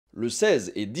Le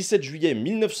 16 et 17 juillet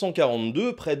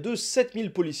 1942, près de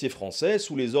 7000 policiers français,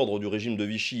 sous les ordres du régime de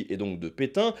Vichy et donc de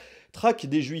Pétain, traquent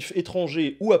des juifs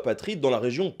étrangers ou apatrides dans la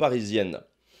région parisienne.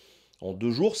 En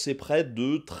 2 jours, c'est près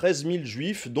de 13 000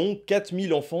 juifs, dont 4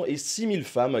 000 enfants et 6 000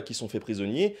 femmes qui sont faits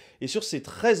prisonniers. Et sur ces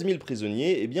 13 000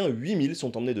 prisonniers, eh bien 8 000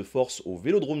 sont emmenés de force au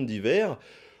vélodrome d'hiver,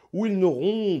 où ils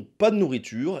n'auront pas de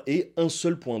nourriture et un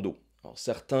seul point d'eau. Alors,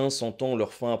 certains, sentant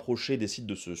leur fin approcher, décident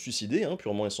de se suicider,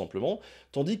 purement et simplement,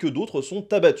 tandis que d'autres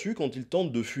sont abattus quand ils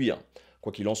tentent de fuir.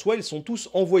 Quoi qu'il en soit, ils sont tous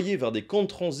envoyés vers des camps de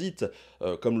transit,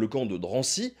 comme le camp de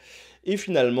Drancy, et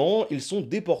finalement, ils sont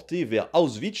déportés vers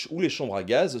Auschwitz, où les chambres à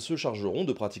gaz se chargeront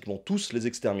de pratiquement tous les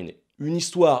exterminer. Une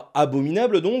histoire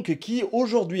abominable donc, qui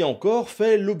aujourd'hui encore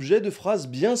fait l'objet de phrases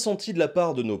bien senties de la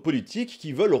part de nos politiques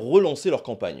qui veulent relancer leur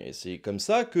campagne. Et c'est comme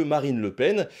ça que Marine Le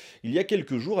Pen, il y a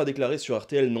quelques jours, a déclaré sur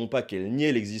RTL non pas qu'elle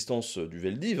niait l'existence du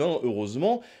Veldiv,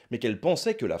 heureusement, mais qu'elle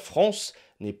pensait que la France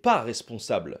n'est pas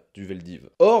responsable du Veldiv.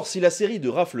 Or, si la série de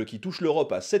rafles qui touche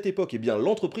l'Europe à cette époque est bien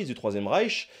l'entreprise du Troisième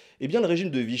Reich, eh bien le régime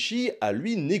de Vichy a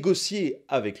lui négocié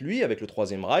avec le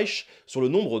Troisième Reich, sur le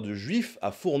nombre de juifs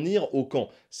à fournir au camp.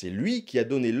 C'est lui qui a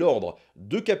donné l'ordre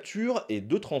de capture et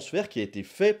de transfert qui a été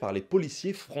fait par les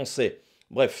policiers français.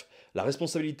 Bref, la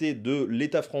responsabilité de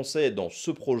l'État français dans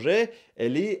ce projet,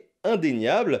 elle est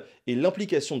indéniable, et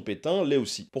l'implication de Pétain l'est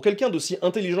aussi. Pour quelqu'un d'aussi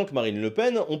intelligent que Marine Le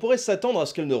Pen, on pourrait s'attendre à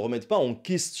ce qu'elle ne remette pas en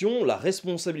question la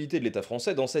responsabilité de l'État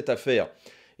français dans cette affaire.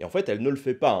 Et en fait, elle ne le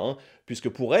fait pas, puisque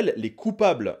pour elle, les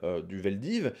coupables du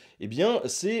Veldiv, eh bien,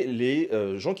 c'est les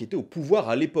gens qui étaient au pouvoir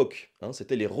à l'époque.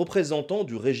 C'était les représentants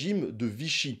du régime de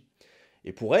Vichy.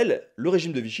 Et pour elle, le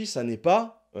régime de Vichy, ça n'est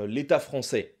pas l'État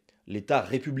français, l'État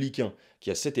républicain,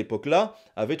 qui à cette époque-là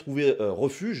avait trouvé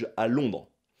refuge à Londres.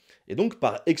 Et donc,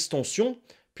 par extension,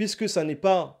 puisque ça n'est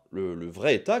pas le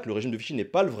vrai État, que le régime de Vichy n'est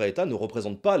pas le vrai État, ne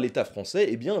représente pas l'État français,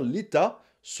 eh bien l'État,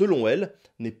 selon elle,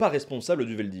 n'est pas responsable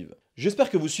du Veldiv. J'espère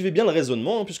que vous suivez bien le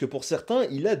raisonnement, puisque pour certains,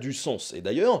 il a du sens. Et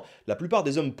d'ailleurs, la plupart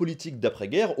des hommes politiques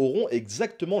d'après-guerre auront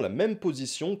exactement la même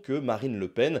position que Marine Le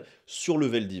Pen sur le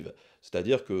Veldiv.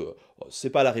 C'est-à-dire que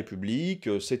c'est pas la République,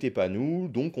 c'était pas nous,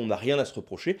 donc on n'a rien à se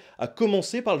reprocher, à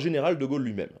commencer par le général de Gaulle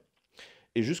lui-même.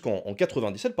 Et jusqu'en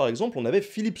 97, par exemple, on avait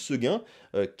Philippe Séguin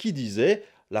qui disait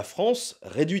 « La France,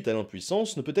 réduite à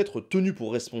l'impuissance, ne peut être tenue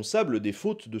pour responsable des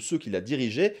fautes de ceux qui la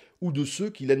dirigeaient ou de ceux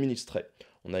qui l'administraient. »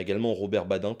 On a également Robert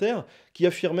Badinter qui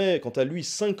affirmait, quant à lui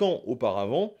 5 ans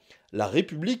auparavant, « La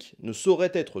République ne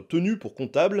saurait être tenue pour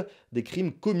comptable des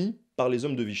crimes commis par les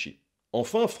hommes de Vichy. »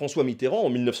 Enfin, François Mitterrand, en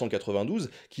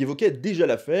 1992, qui évoquait déjà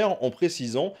l'affaire en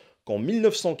précisant qu'en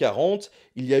 1940,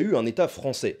 il y a eu un État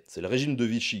français, c'est le régime de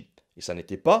Vichy. Et ça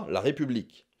n'était pas la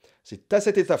République. C'est à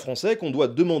cet État français qu'on doit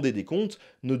demander des comptes.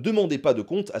 Ne demandez pas de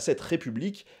comptes à cette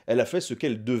République, elle a fait ce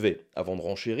qu'elle devait. Avant de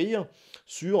renchérir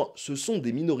sur « ce sont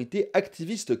des minorités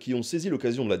activistes qui ont saisi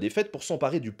l'occasion de la défaite pour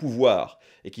s'emparer du pouvoir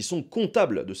et qui sont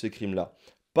comptables de ces crimes-là.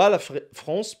 Pas la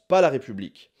France, pas la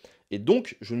République. Et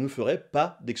donc, je ne ferai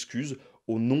pas d'excuses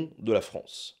au nom de la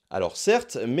France. » Alors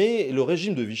certes, mais le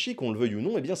régime de Vichy, qu'on le veuille ou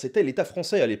non, eh bien c'était l'État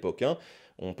français à l'époque.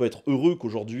 On peut être heureux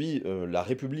qu'aujourd'hui la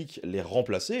République l'ait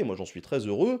remplacé, et moi j'en suis très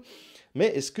heureux, mais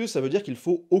est-ce que ça veut dire qu'il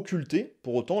faut occulter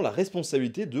pour autant la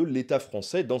responsabilité de l'État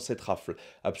français dans cette rafle?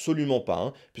 Absolument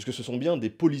pas, puisque ce sont bien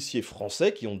des policiers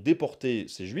français qui ont déporté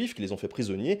ces juifs, qui les ont fait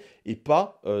prisonniers, et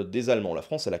pas des Allemands. La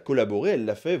France, elle a collaboré, elle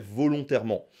l'a fait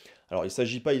volontairement. Alors il ne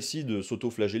s'agit pas ici de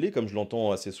s'auto-flageller, comme je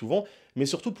l'entends assez souvent, mais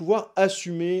surtout de pouvoir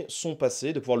assumer son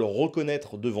passé, de pouvoir le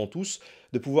reconnaître devant tous,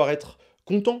 de pouvoir être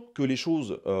content que les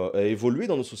choses aient évolué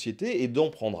dans nos sociétés et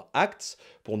d'en prendre acte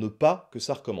pour ne pas que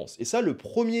ça recommence. Et ça, le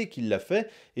premier qui l'a fait,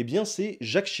 eh bien, c'est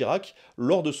Jacques Chirac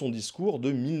lors de son discours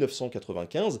de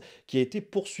 1995, qui a été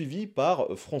poursuivi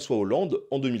par François Hollande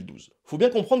en 2012. Faut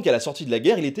bien comprendre qu'à la sortie de la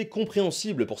guerre, il était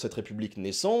compréhensible pour cette République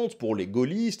naissante, pour les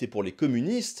gaullistes et pour les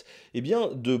communistes, eh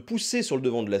bien, de pousser sur le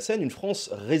devant de la scène une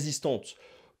France résistante,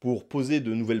 pour poser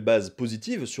de nouvelles bases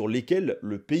positives sur lesquelles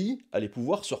le pays allait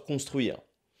pouvoir se reconstruire.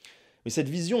 Mais cette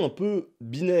vision un peu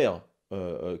binaire,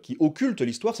 qui occulte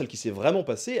l'histoire, celle qui s'est vraiment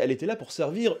passée, elle était là pour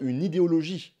servir une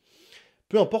idéologie.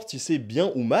 Peu importe si c'est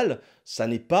bien ou mal, ça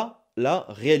n'est pas la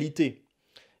réalité.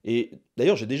 Et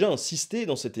d'ailleurs, j'ai déjà insisté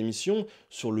dans cette émission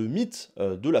sur le mythe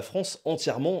de la France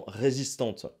entièrement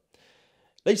résistante.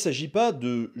 Là, il ne s'agit pas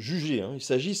de juger, il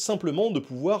s'agit simplement de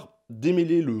pouvoir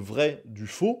démêler le vrai du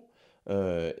faux,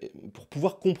 pour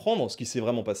pouvoir comprendre ce qui s'est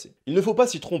vraiment passé. Il ne faut pas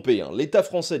s'y tromper, l'État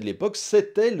français de l'époque,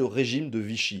 c'était le régime de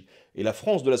Vichy. Et la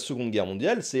France de la Seconde Guerre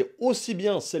mondiale, c'est aussi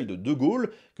bien celle de De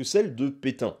Gaulle que celle de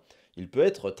Pétain. Il peut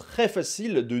être très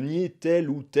facile de nier tel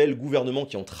ou tel gouvernement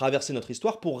qui ont traversé notre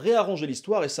histoire pour réarranger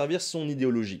l'histoire et servir son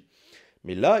idéologie.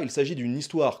 Mais là, il s'agit d'une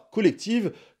histoire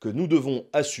collective que nous devons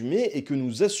assumer et que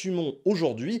nous assumons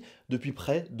aujourd'hui depuis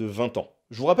près de 20 ans.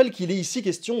 Je vous rappelle qu'il est ici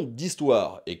question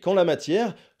d'histoire, et qu'en la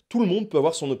matière, tout le monde peut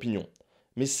avoir son opinion.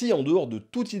 Mais si, en dehors de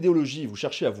toute idéologie, vous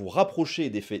cherchez à vous rapprocher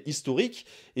des faits historiques,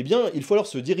 eh bien, il faut alors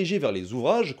se diriger vers les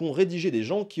ouvrages qu'ont rédigés des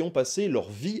gens qui ont passé leur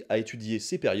vie à étudier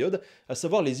ces périodes, à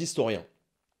savoir les historiens.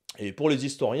 Et pour les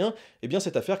historiens, eh bien,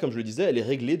 cette affaire, comme je le disais, elle est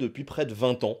réglée depuis près de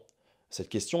 20 ans. Cette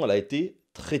question, elle a été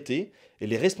traitée, et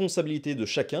les responsabilités de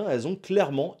chacun, elles ont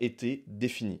clairement été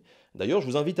définies. D'ailleurs, je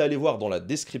vous invite à aller voir dans la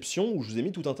description où je vous ai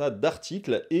mis tout un tas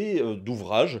d'articles et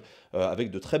d'ouvrages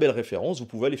avec de très belles références, vous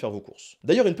pouvez aller faire vos courses.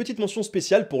 D'ailleurs, une petite mention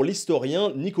spéciale pour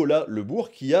l'historien Nicolas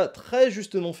Lebourg qui a très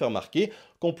justement fait remarquer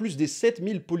qu'en plus des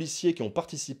 7000 policiers qui ont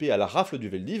participé à la rafle du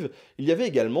Veldiv, il y avait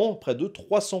également près de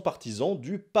 300 partisans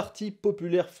du Parti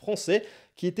populaire français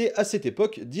qui était à cette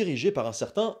époque dirigé par un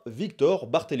certain Victor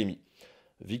Barthélemy.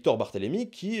 Victor Barthélemy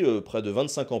qui, près de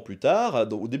 25 ans plus tard,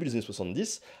 au début des années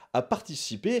 70, a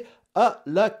participé à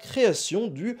la création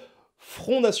du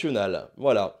Front National.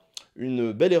 Voilà,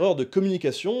 une belle erreur de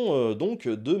communication donc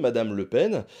de Madame Le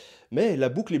Pen, mais la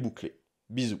boucle est bouclée.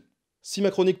 Bisous. Si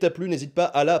ma chronique t'a plu, n'hésite pas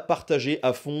à la partager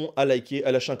à fond, à liker,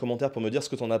 à lâcher un commentaire pour me dire ce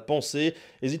que t'en as pensé.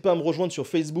 N'hésite pas à me rejoindre sur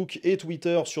Facebook et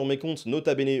Twitter sur mes comptes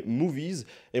Nota Bene Movies.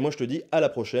 Et moi je te dis à la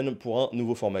prochaine pour un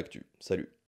nouveau format actu. Salut.